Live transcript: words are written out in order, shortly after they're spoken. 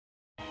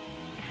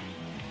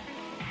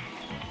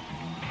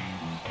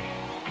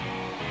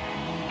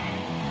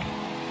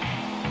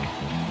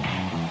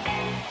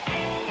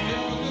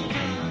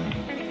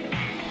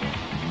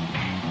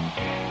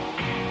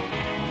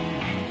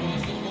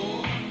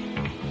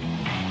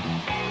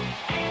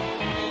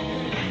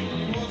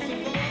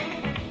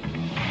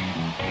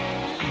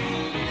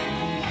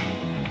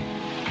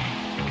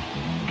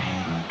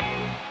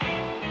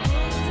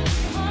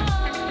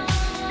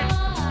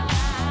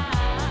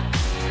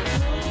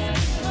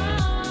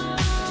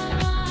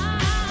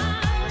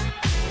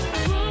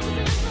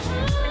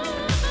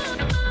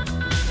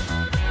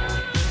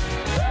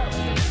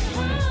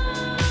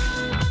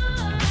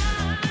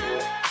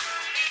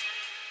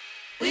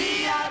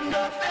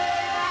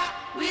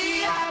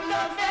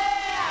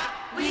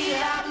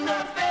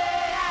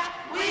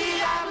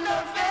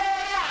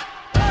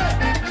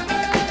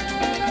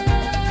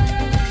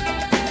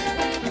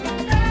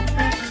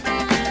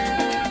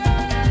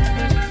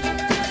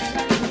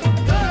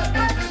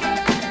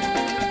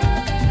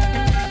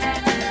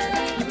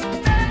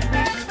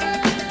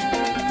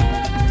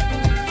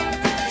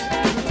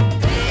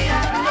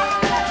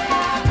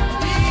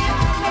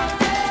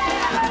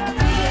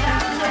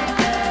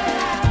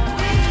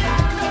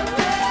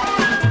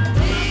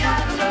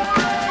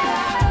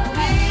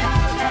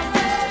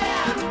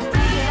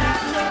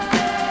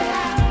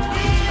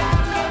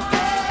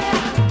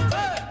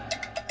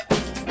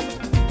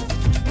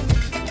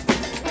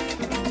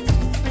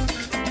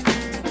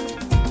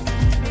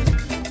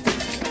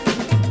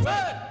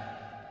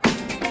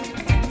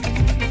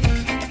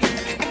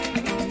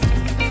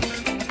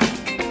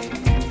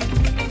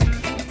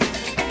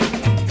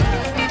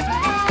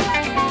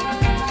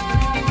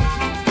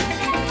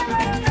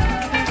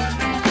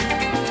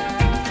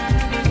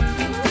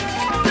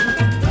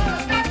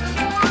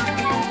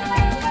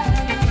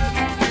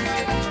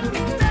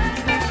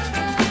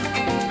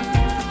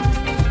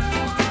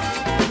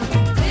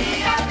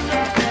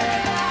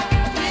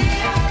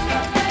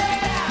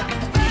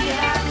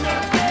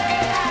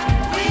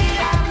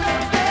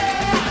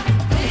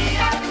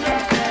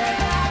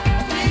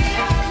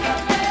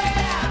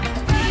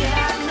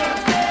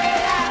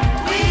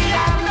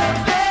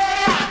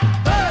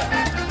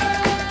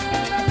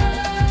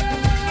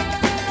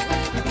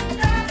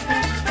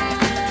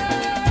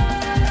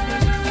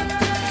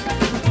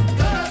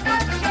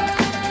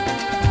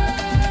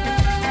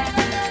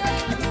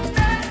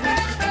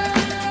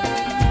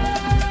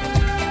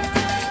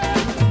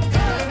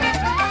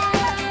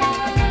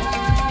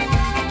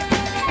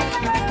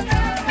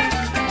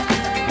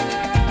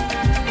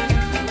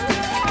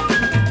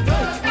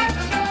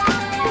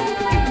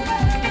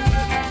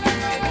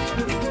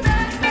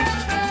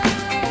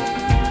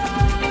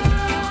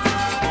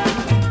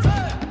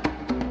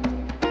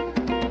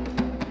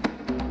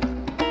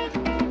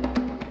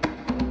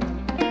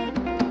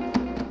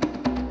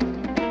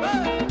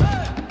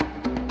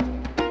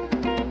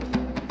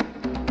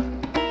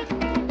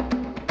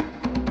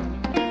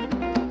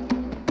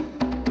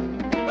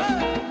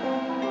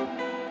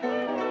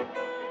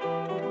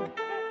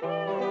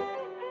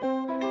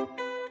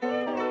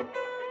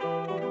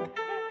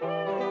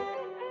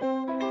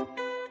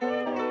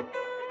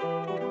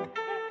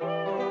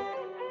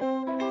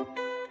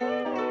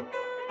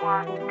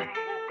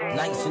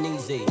Nice and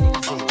easy.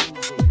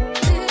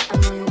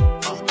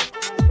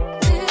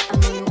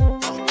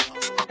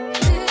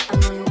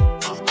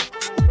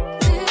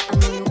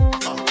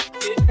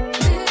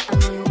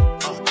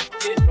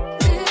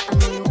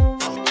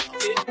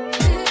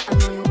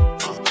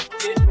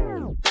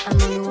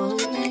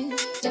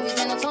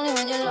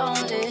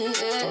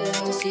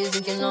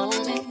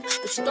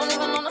 But you don't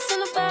even know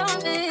nothing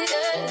about me,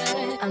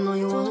 yeah. I know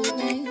you want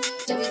me.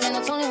 Baby, then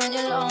it's only when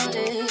you're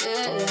lonely,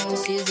 yeah. You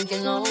see you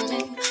thinking on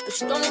me,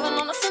 but you don't even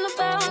know nothing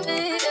about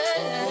me,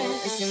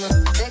 yeah. You see my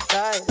big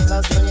thighs,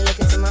 lost when you look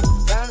into my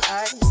brown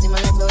eyes. You see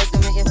my lips always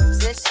gonna make you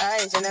switch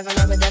sides. You never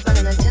know but they're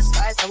in a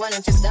disguise. So why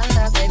don't you stand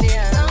up, baby?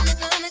 Tell me,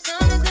 do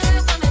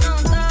you want me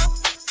on top?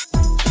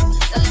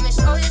 So let me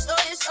show you,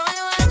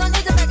 I don't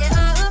need to back it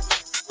up.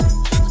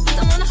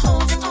 Don't wanna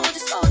hold you,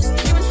 just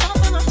be even half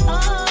of my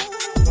heart.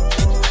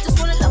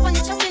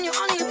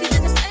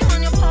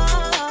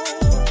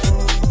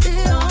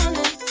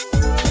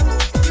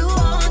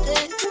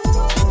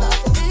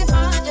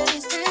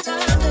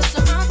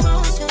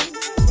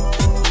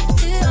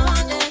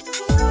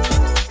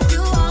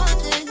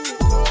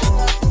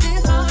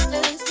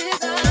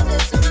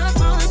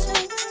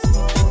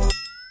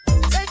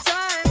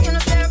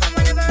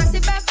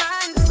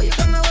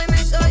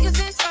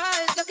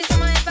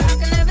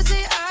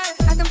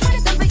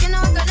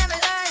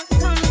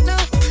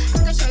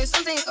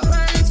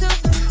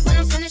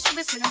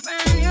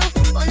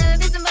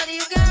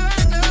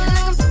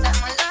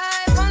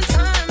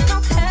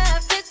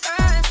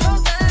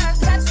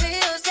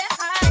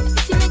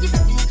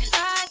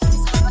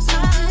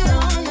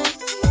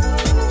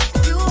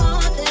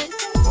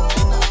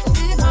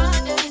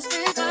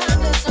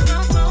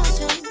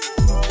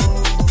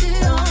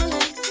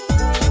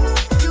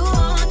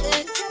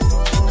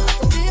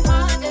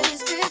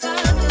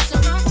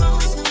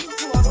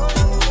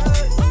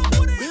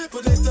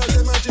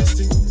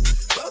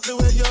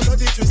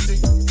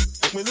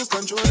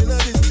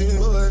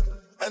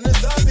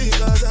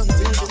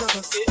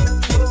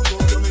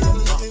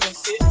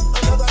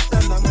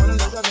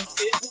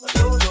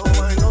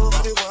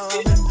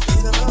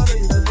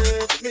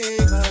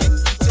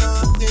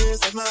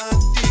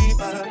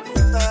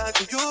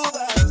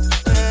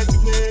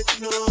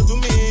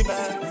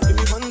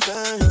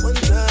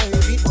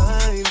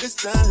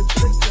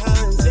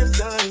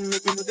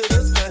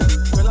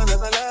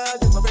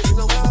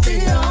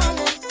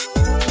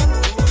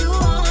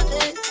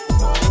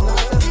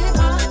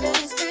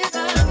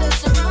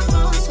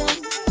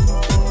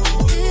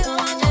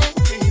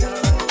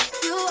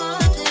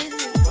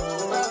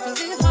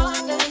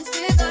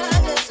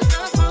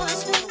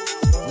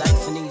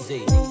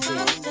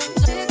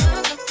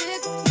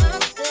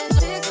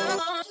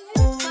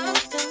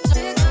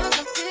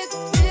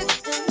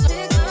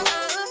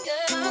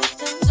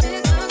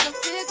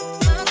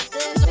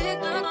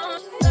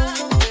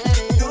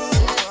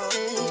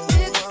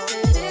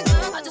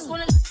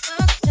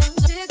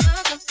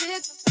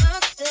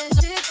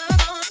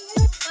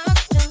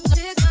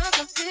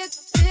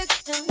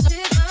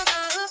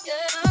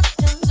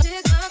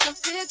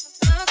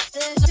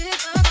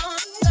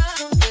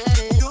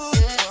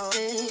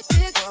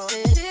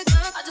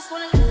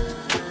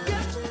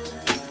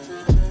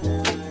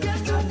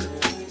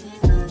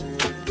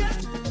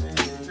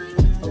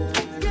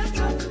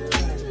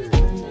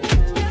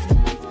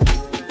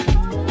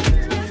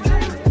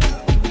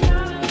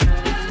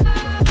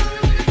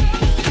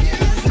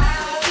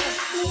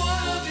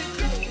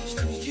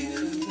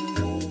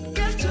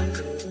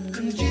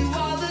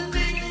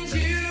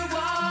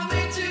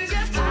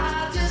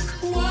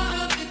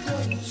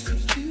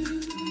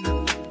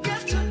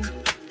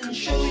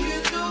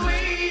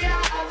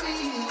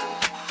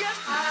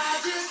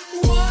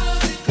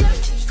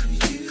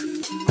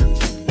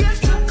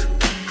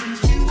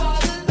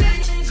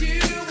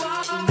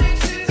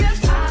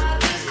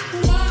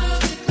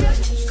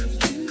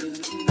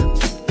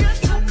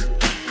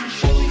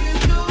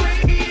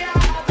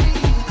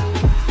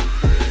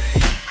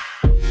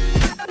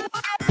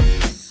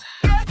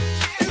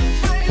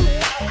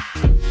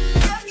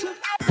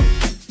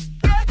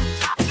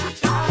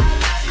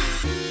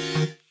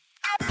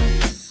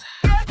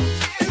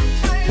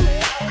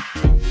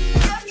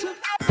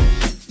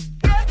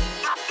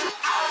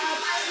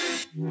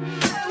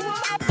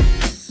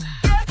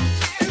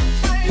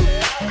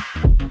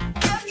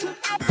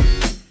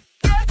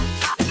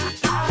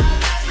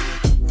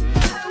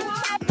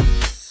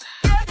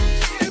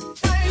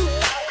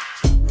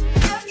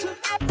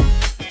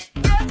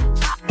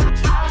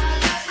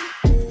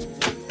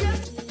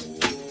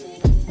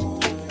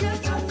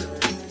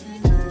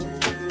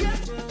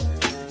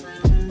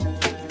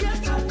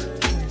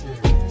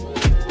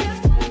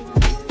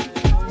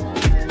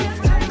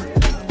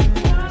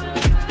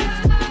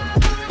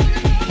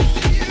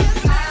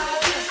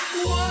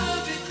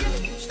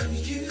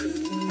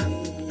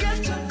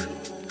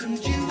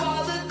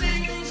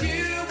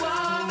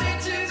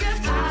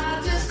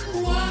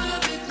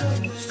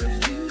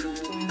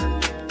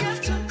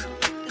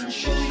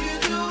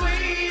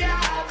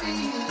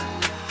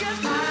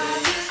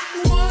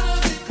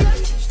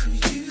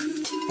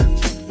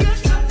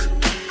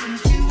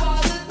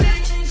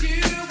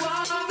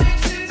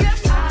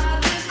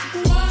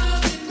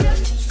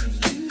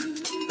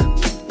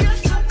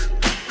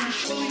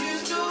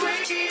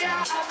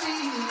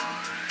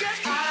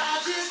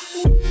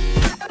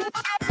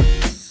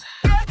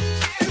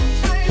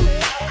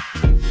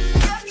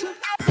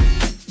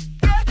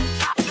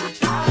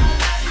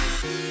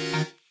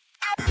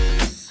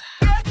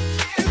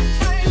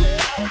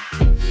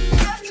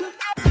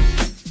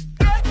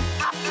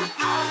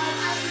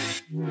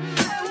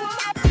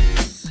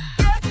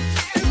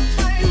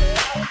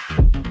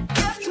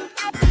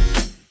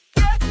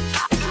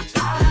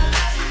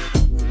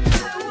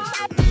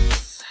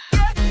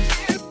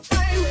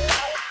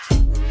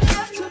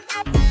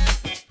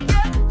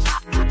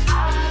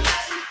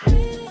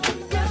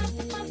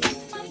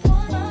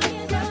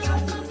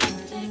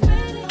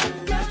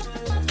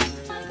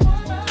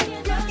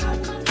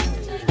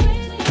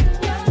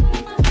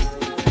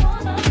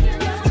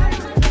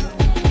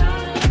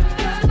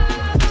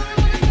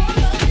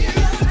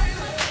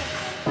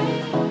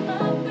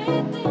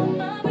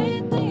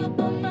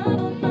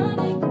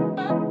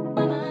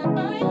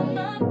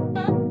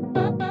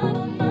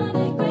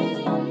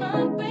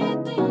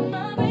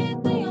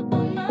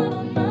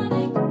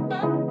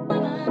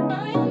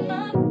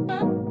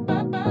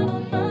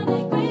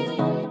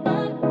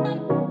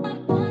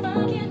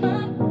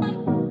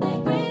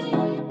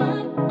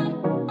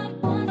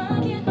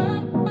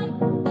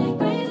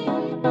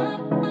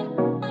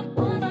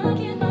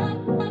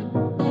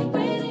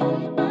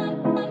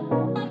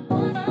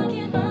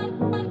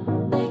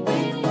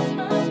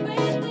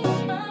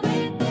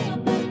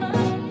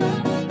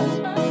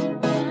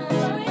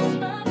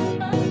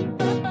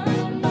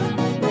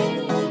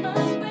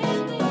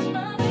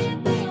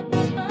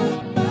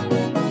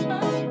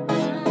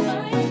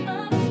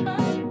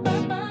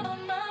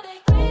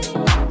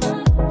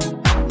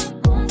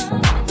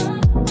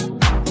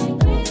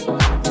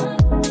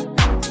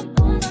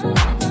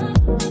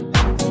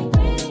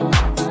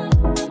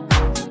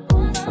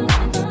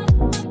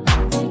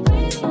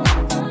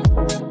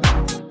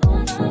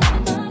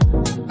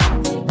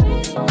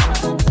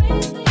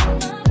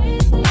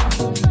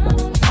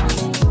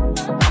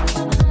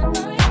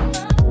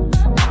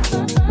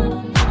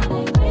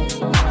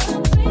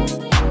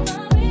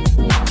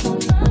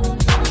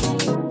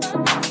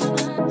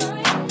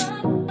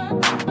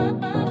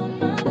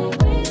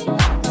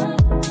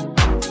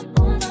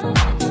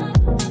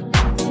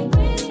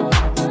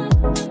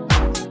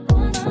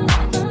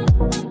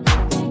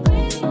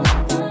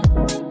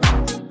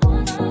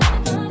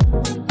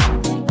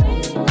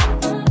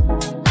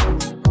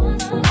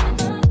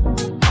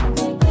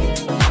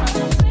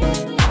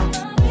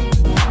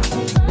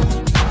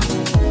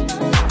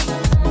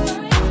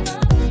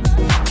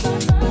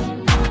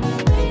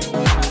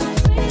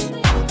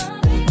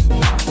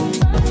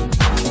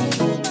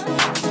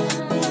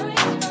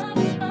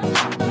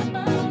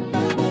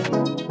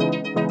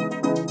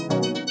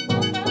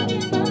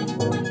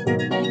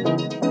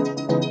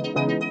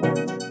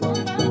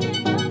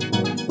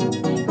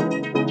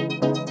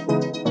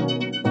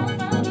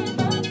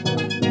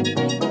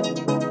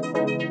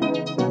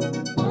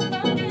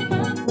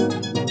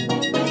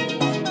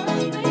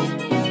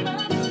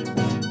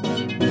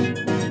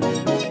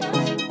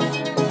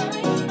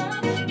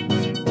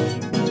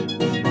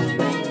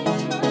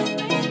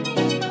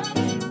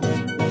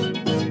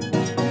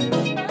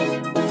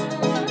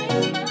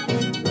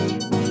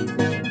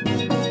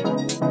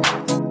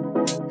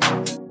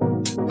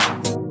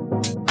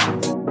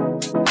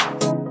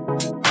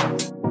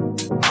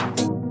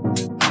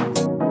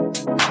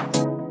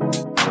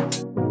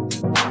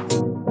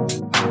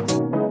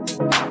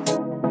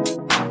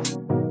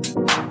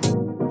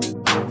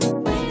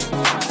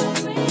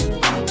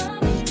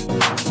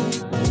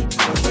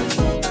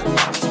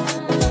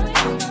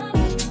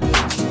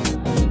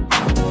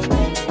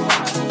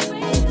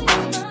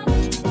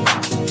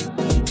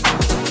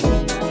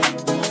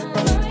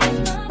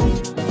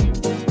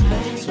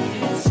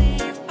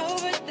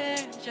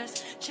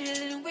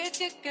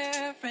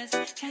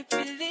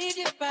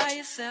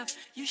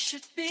 You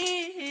should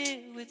be here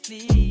with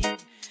me,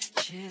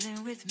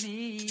 chilling with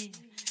me,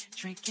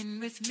 drinking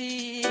with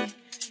me,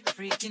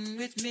 freaking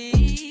with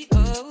me.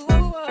 Oh,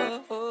 oh,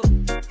 oh, oh.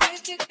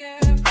 With your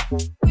girl,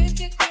 with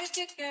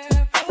your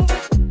girl, oh,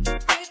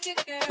 with your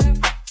girl,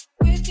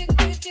 with your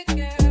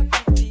girl,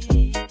 with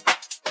me.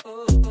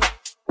 Oh,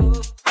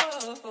 oh,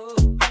 oh, oh,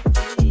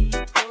 oh, me.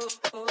 Oh,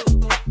 oh,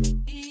 oh,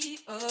 me.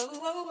 Oh,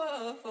 oh,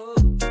 oh, oh.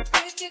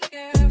 With your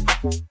girl,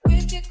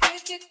 with your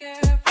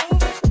girl, oh,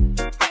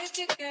 with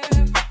your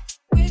girl,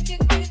 with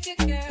your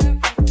girl,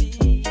 with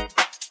me.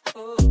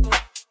 Oh,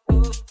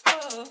 oh,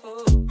 oh,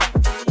 oh,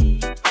 me.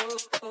 Oh,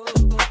 oh,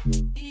 oh,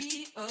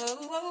 me. Oh,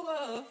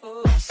 oh,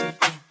 oh. I see you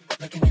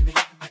looking at me.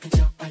 I can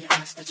tell by your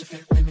eyes that you're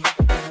feeling me.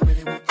 And I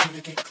really want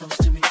you to get close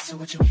to me. So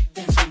would you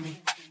dance with me?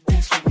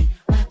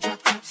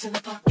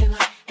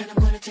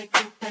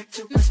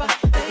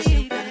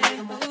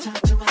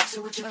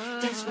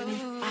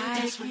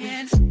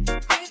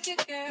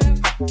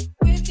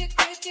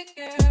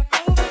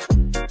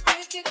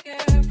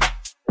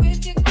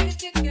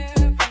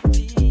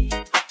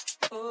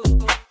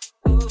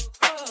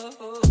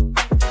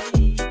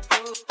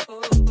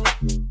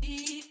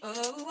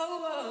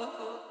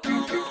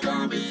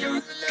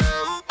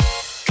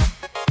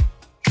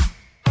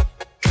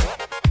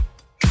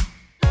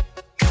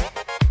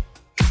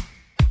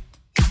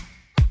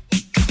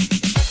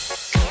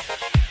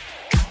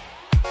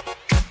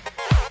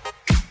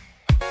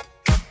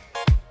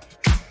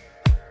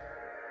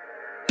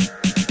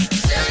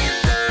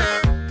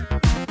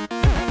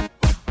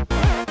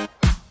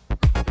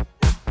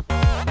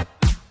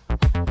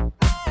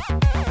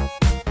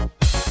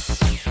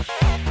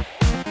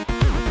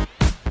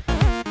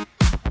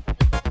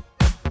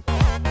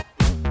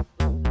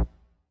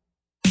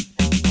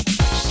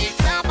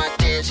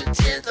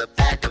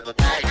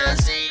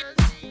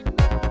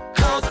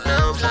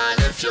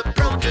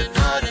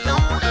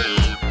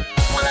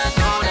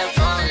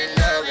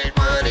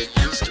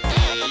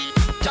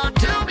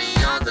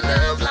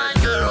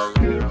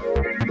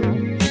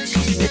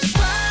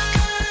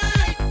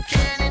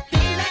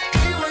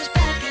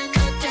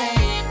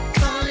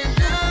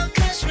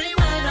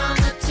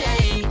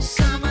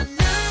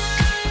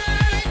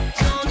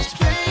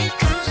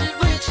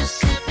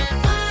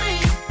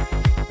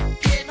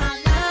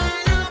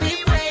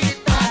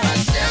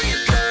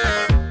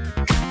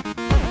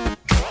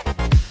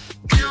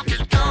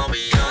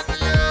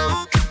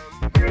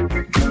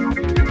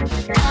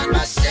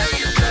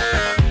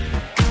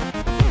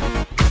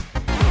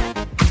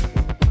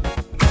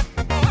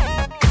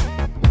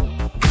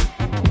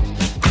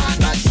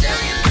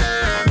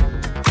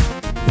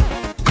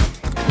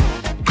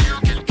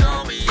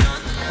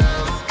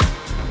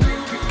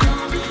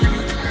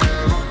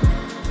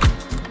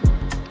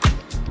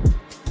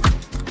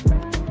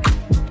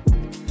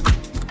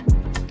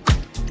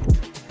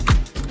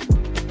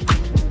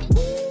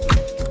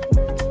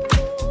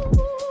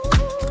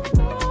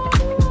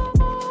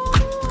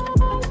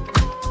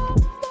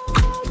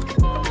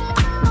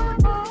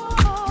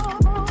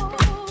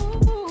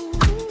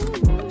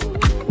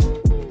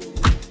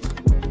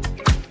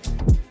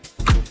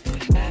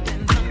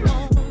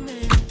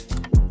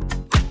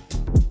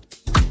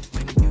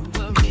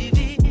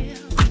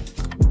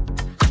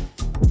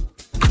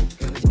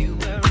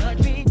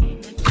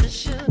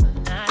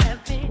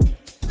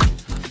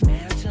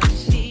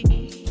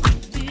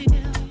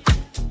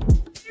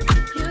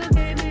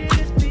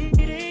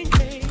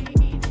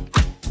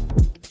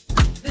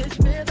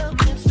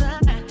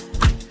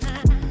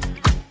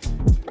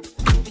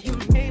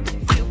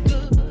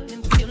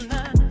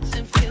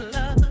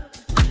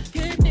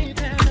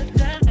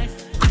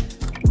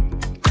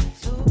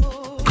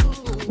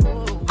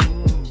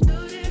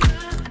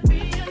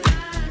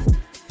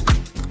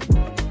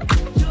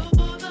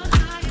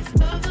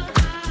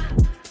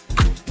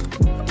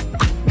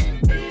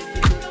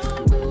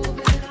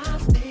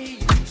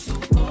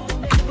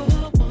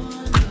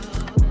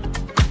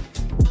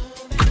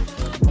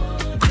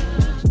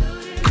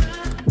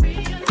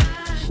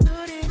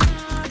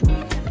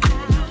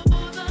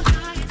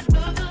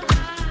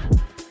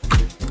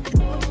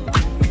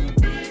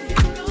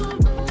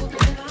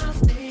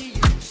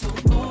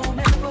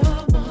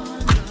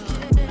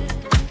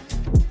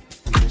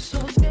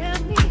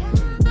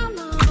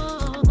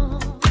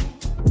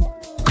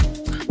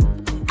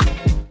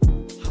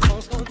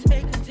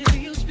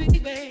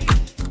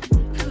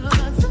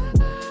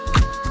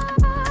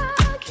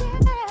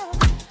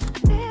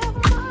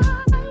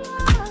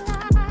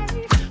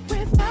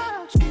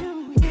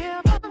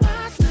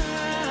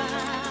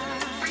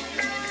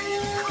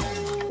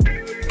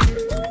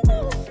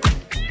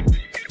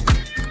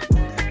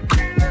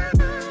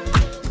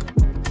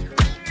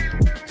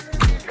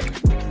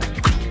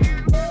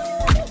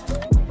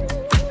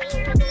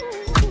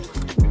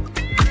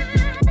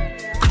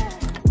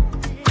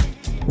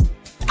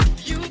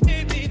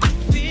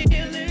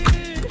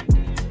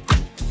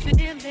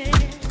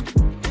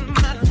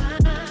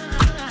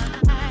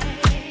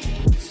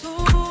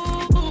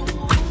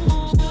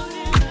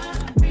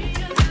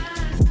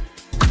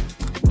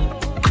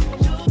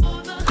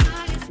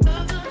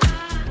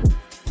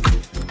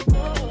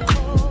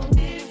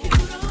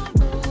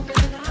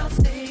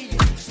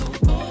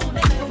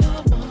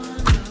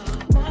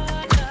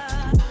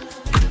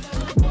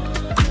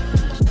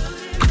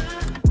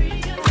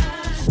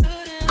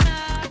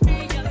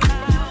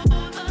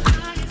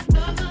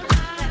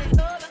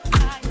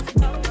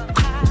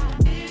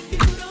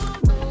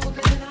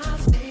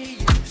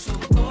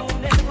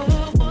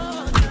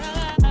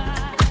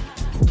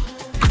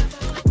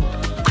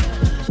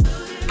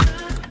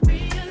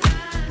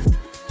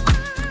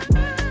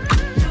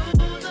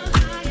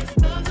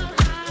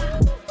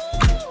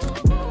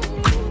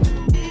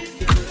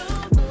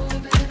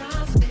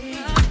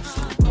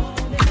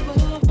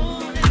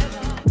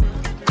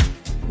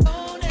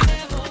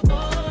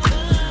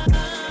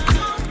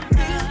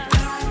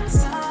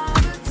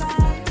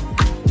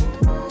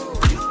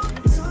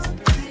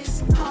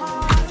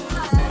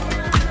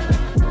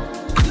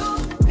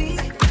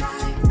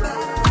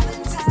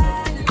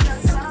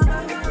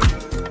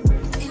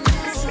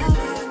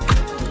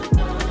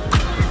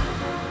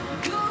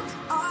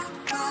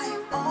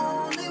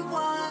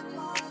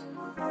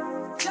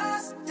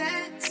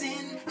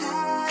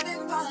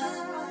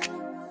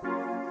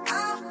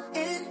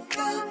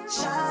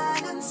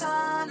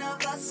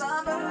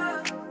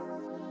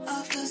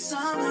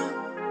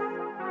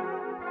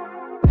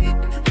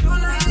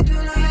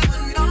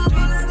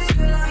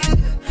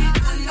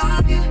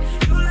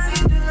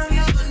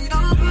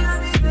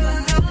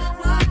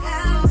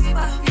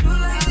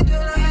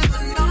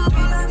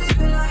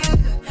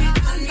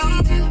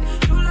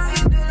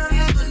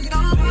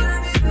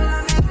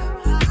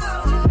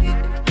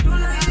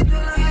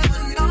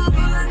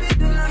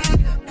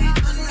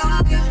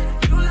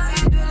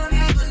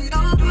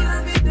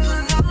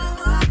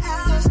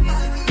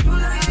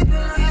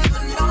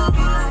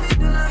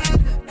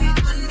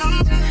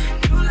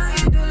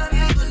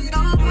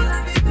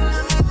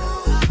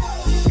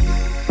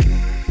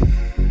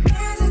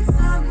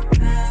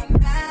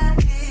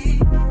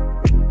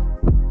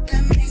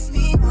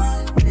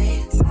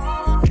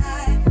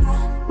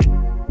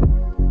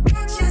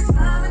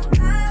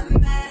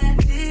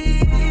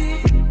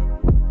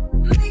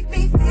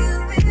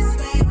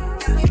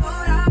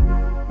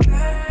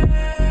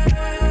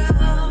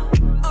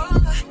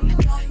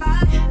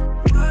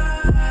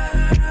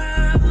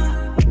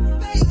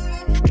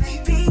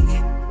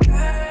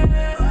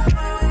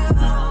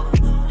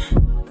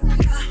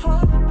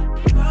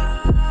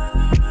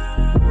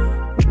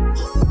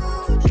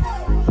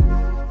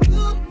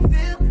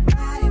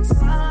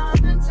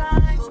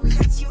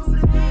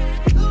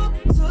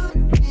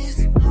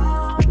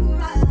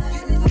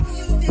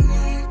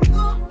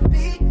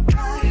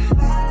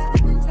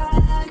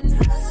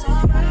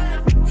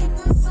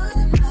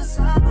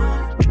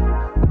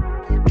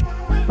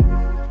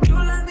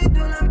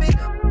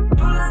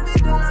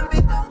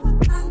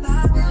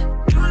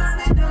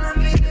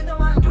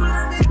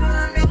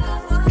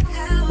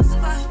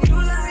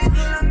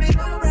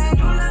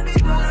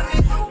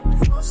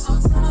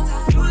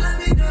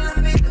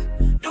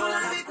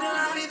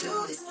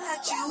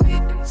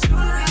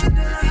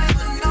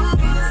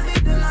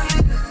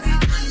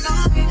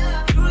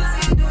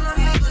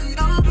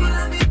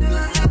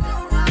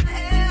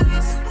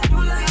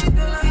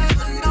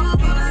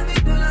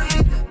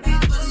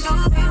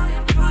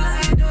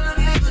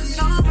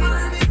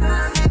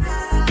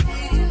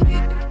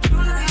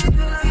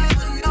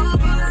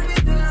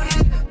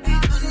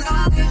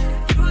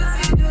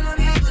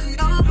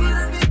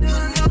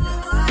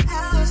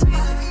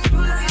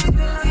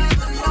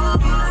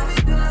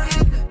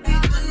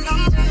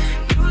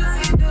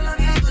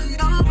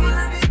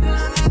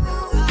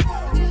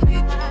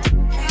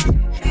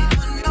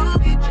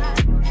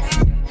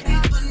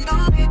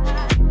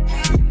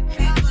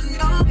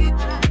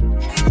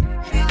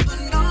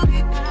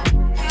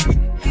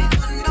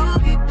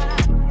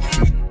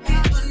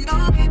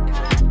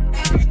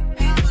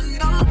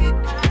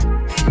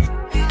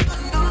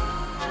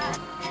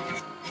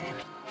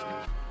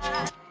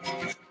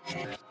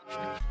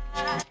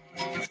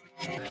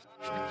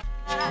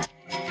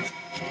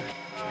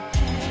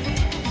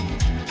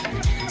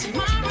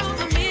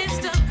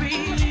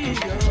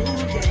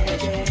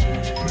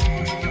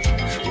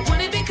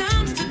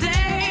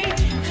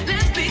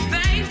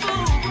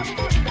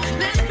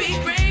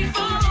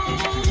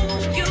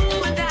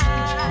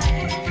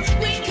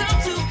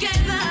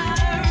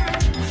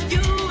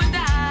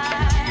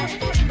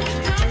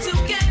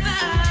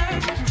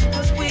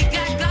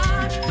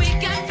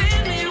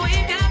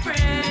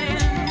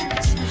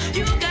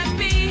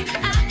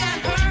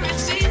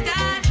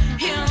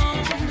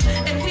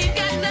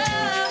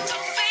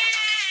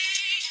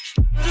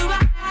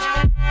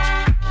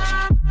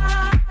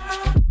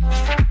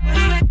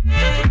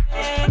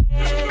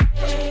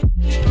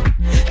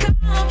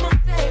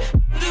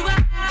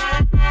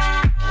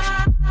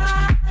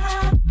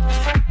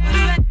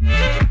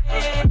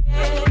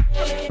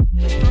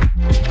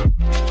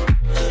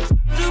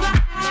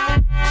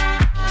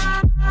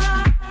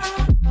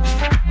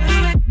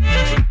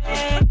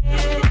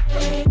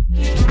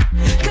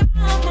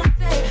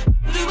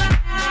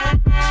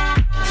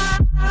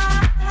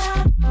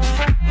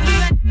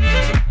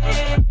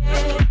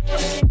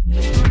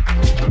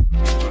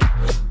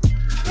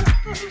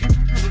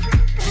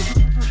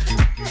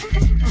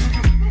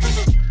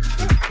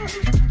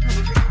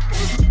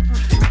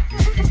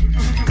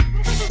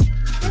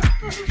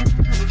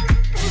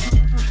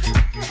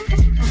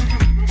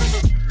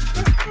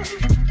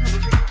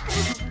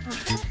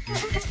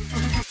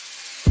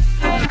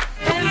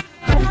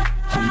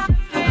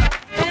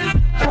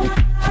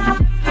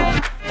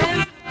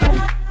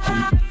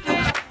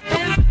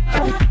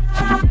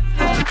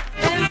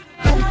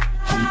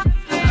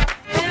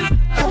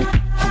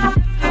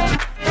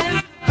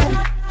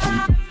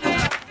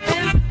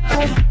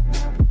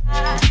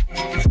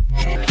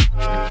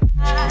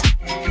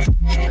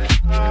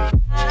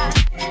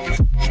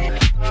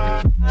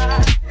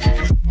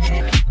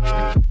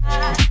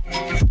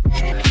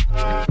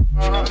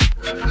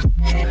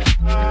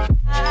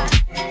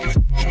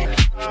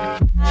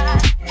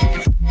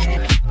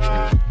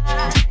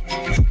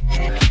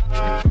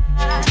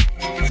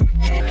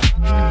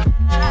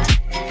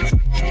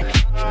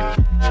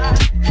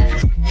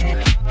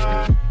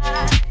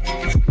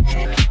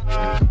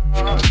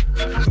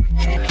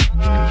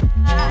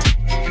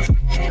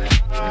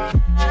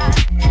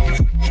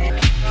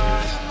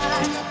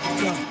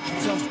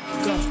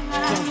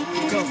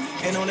 go.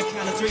 And on the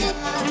count of 3,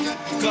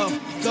 go.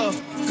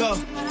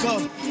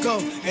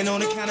 And on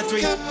the count of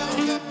 3,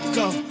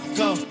 go.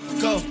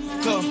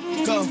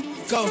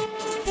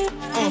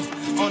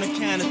 On the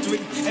count of 3,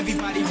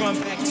 everybody run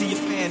back to your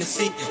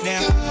fantasy.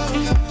 Now,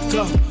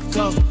 go.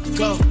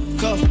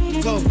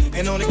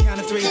 And on the count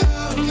of 3,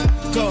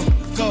 go.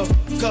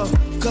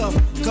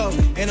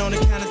 And on the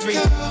count of 3,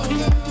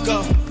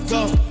 go.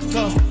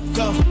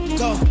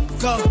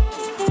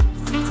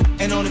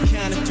 And on the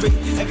count of 3,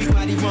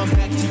 everybody run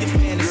back to your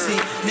fantasy.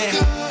 Now,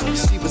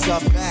 she was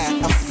up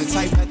bad, the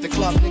type at the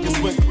club niggas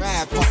would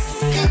grab her.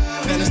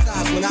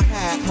 Fantasize when I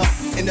had her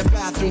in the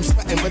bathroom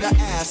sweating with her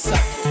ass up.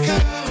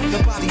 The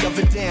body of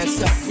a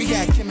dancer, we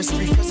had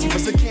chemistry cause she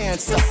was a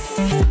cancer.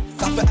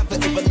 Thought forever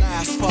it would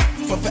last, but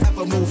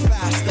forever move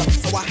faster.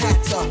 So I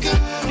had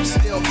to,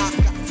 still I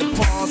got the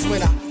pause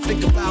when I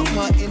think about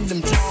her in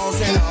them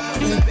drawers. And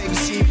ooh baby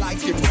she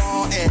liked it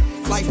raw and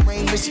like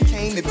rain when she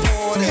came and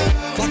poured it.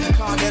 Like a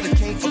car that I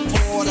can't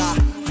afford, I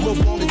will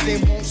want it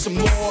then want some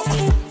more.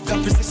 The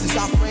positions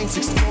our brains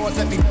explored,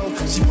 let me know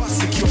she was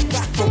secure.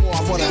 Back for more,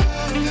 I wanna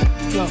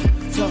go.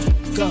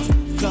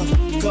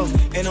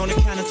 And on the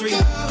count of 3,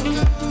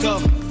 go.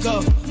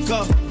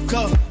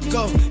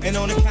 And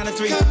on the count of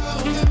 3,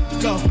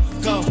 go.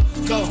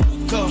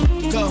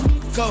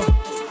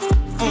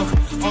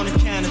 On the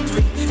count of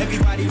 3,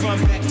 everybody run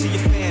back to your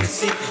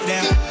fantasy.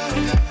 Now,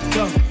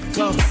 go.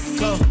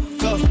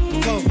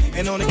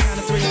 And on the count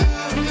of 3,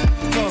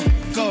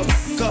 go.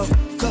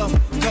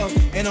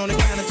 And on the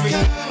count of 3,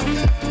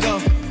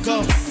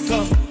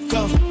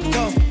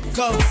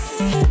 go.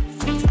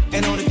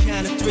 And on the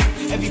count of 3,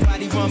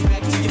 everybody run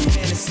back to your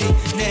fantasy.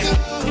 Now,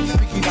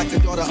 freaky like the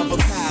daughter of a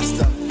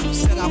pastor.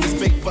 Said I was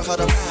big for her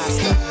to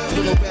master.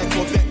 Little red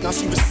Corvette, now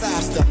she was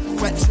faster.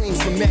 Wet dreams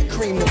from mad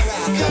cream to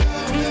bath.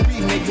 We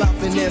make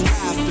love and then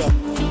laughter.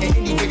 And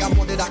any way I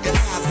wanted, I could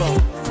have her.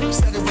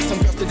 Said it was some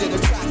girls that did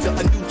attract her.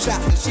 A new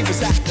chapter, she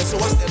was after. So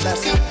I said,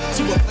 let's go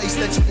to a place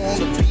that you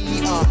wanna be.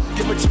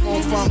 Get what you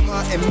want from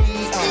her and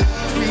me.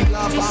 Free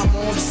love, I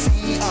wanna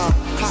see.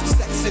 Hot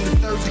sex in the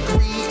 3rd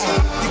degree.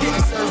 You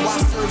getting served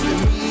while serving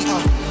me.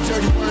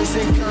 Dirty words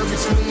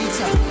encourage me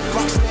to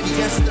rock steady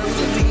and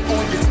sturdy. Lean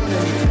on your turn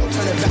and me. Don't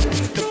turn it back.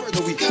 The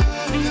further we go.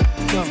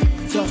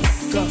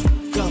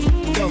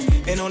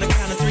 And on the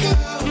count of 3,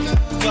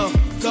 go.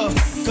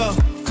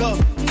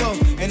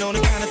 And on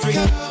the count of 3,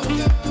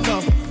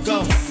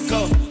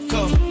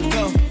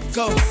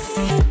 go.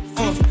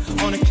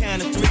 On the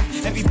count of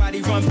 3,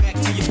 everybody run back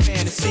to your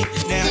fantasy.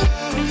 Now,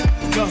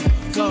 go.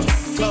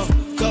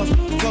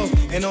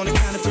 And on the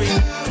count of 3,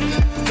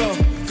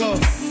 go.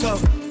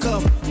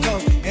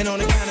 And on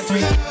the count of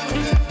 3,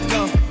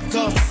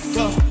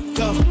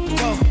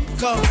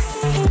 go.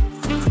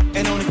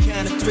 And on the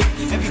count of 3,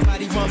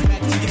 everybody run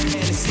back to your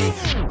fantasy.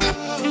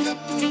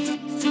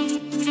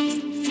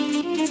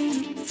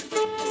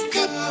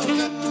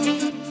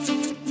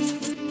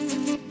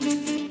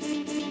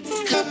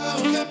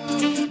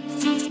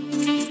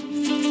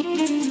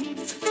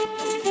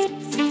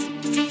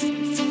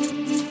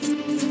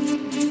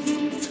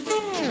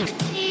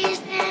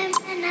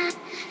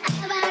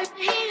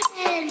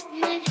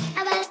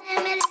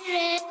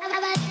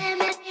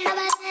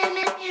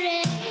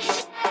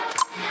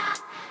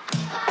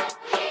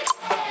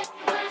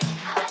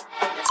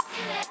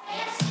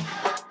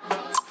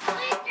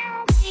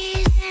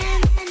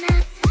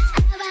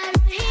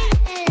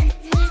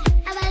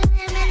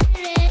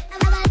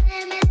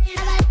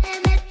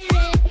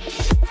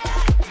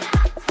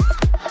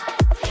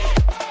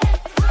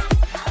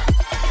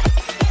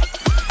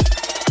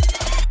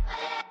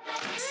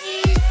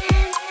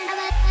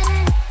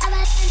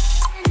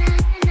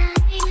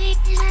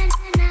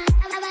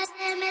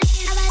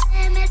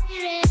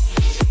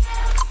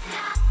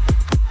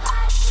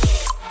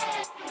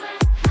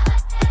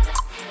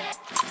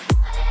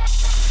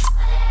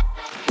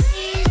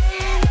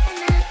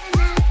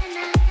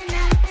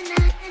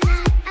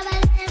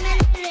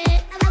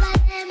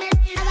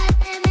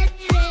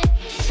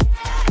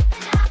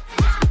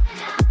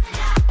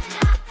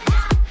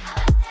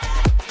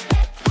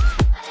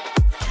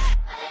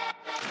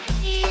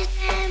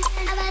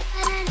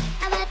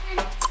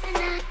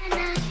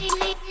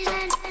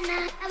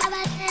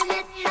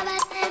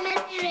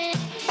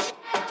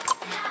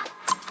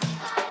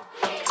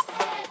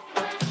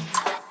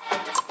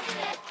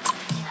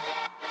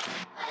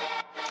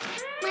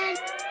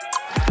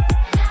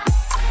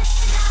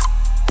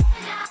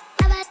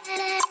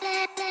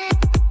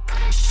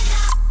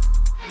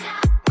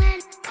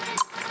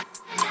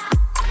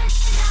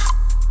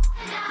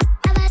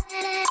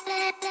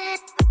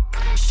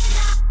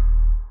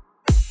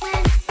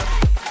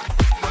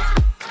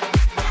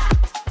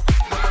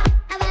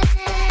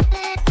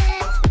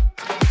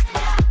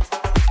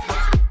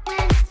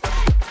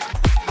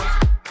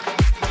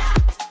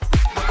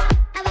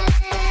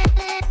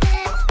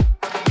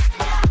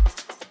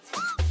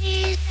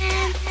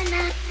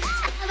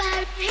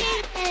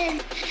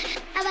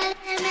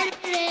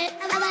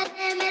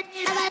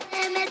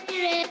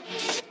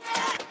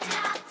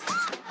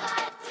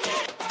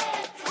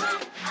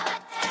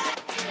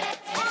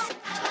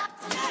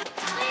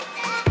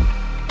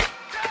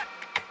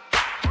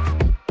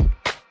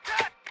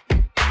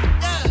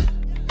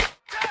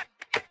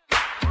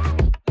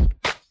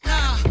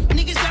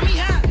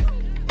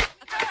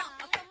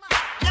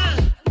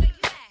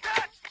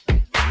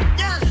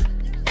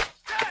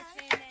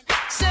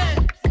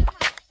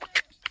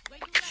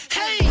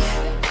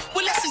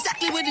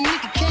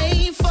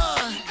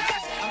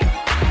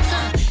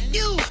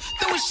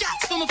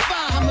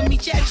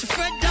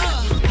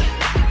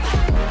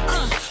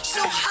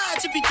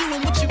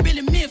 showing what you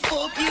really meant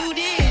for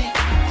beauty.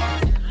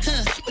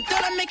 But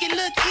don't I make it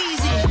look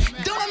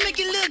easy? Don't I make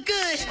it look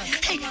good?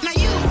 Hey, now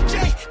you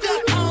drink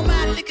up all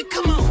my liquor.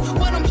 Come on,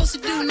 what I'm supposed to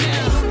do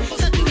now?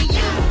 When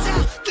you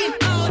talking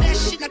all that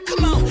shit, now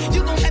come on,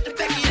 you gon' have to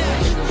back it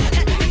up.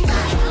 If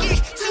I get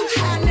too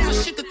high now,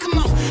 sugar, come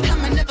on, I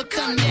might never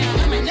come down.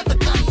 I might never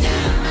come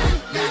down.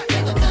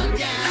 Never come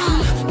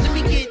down. Let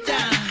me get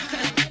down.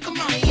 Come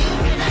on, you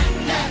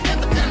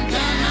never come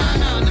down.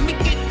 No, let me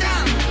get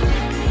down.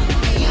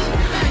 You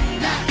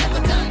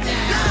never come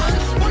down.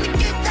 Wanna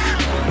get down?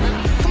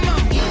 Come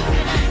on, you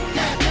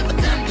never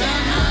come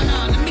down. No,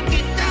 let me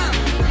get down.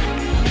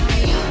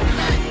 You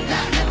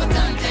never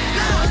come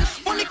down.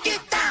 Wanna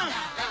get down?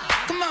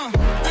 Come on,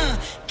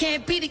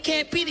 can't beat it,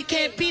 can't beat it,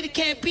 can't beat it,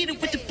 can't beat it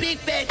with the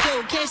big bad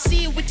dough. Can't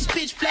see it with this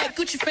pitch black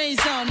Gucci frames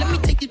on. Let me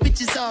take these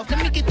bitches off.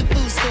 Let me get the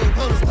full scope.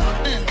 Hold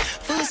on,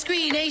 full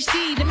screen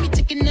HD. Let me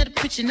take another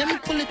picture. Let me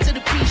pull it to the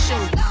pre-show.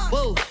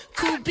 Whoa,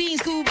 cool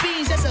beans,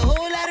 that's a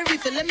whole lot of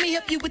reefer. Let me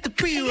help you with the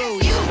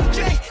pre-roll. You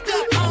drink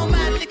up all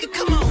my liquor.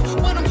 Come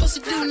on, what I'm supposed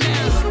to do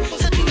now?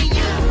 When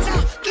you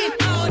talking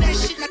all that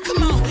shit, now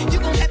come on, you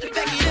gon' have to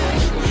back it up.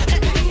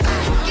 If I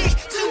get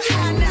too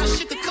high now,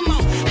 sugar, come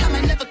on, I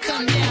might never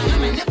come down. I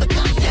might never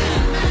come down.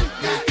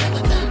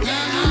 Never come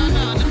down.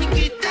 No, let me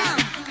get down.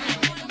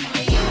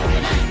 You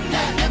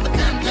never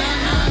come down.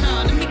 No,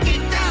 let me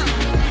get down.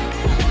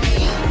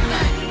 You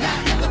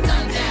never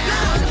come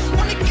down.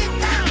 Wanna get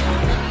down?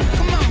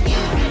 Come on.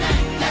 You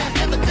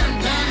never come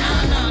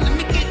down. No, let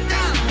me get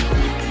down.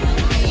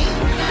 You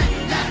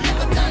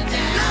never come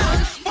down.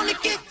 Wanna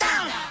get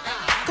down?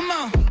 Come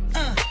on.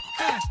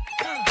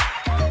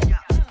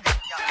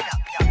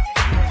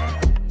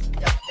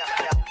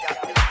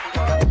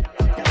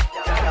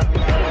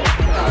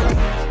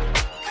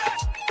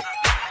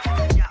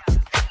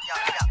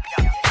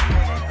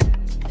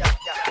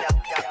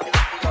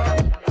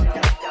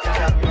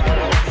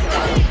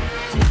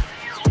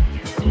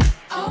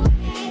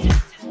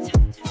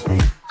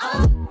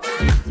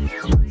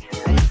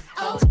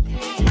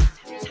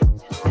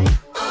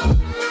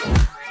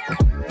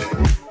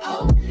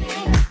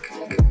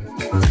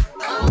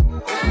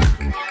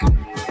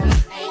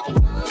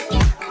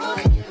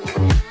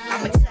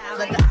 I'm a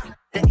child of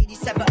the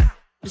 87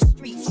 the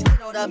streets,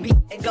 get on the beat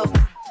and go.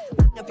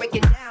 To break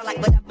it down like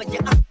whatever you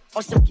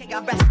on some king,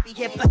 I'd rather be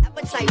here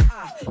forever type.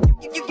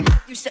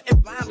 You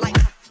shouldn't rhyme like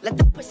let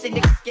the pussy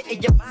niggas get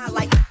in your mind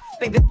like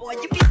baby boy,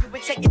 you can do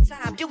it, take your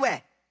time, do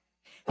it.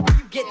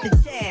 You get the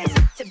chance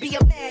to be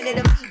a man in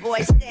a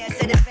b-boy stance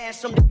and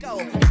advance from the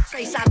goal.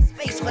 Trace out of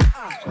space with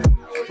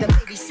the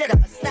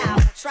babysitter, a style.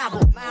 I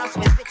travel miles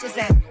with bitches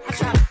and I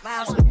travel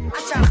miles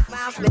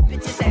with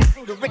bitches and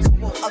through the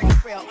ritual of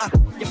the real.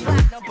 Your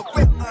platinum but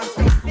real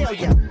stay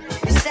failure.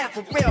 You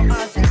sample real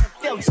and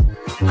filter.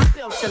 I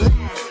built to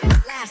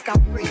last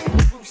I'm free.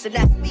 The roots and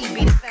that's me,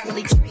 be the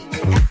family tree.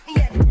 That's me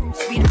and the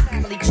roots, be the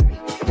family tree.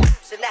 The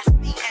roots and that's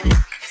me and the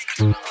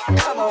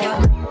roots. Come on.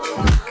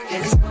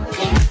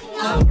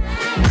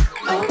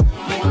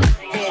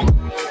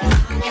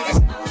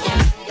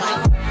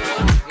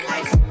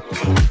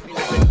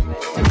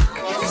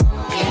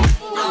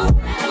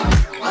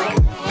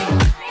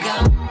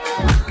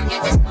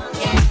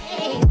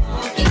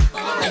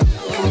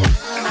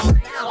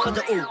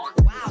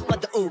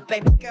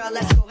 Baby girl,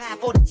 let's go half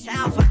for the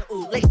child for the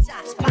ooh. Lay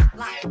shots, pop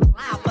like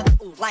loud for the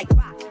ooh. Like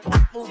rock,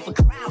 I move a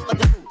crowd for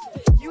the ooh.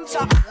 You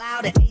talk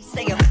loud and ain't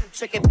saying who.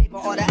 Tricking paper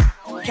or the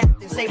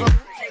Captain Saber.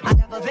 I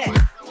never been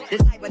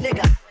this type of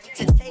nigga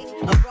to take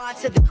a broad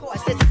to the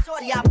course. Since a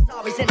shorty, I was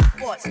always in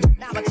sports.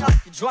 Now I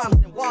talk to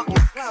drums and walk in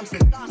slums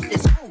and lost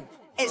this ooh.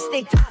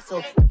 Instinct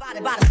hustle,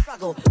 divided by the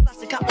struggle.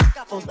 Plus a couple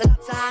scuffles, and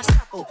up to I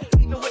shuffle.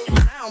 Even with the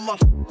sound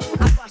muffle,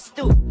 I bust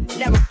through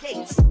narrow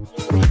gates.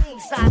 The king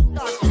side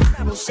starts to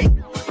travel shape.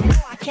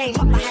 Before I came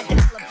up, I had to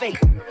elevate.